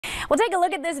Well, take a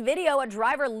look at this video. A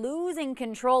driver losing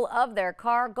control of their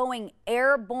car, going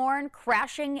airborne,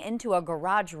 crashing into a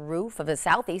garage roof of a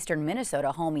southeastern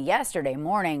Minnesota home yesterday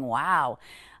morning. Wow.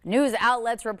 News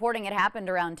outlets reporting it happened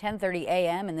around 10:30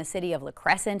 a.m. in the city of La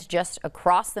Crescent, just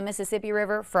across the Mississippi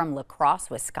River from La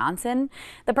Crosse, Wisconsin.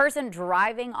 The person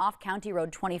driving off County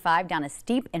Road 25 down a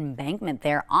steep embankment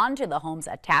there onto the home's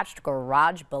attached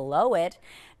garage below it.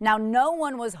 Now, no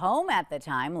one was home at the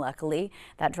time. Luckily,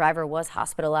 that driver was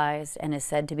hospitalized and is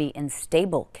said to be in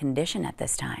stable condition at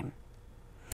this time.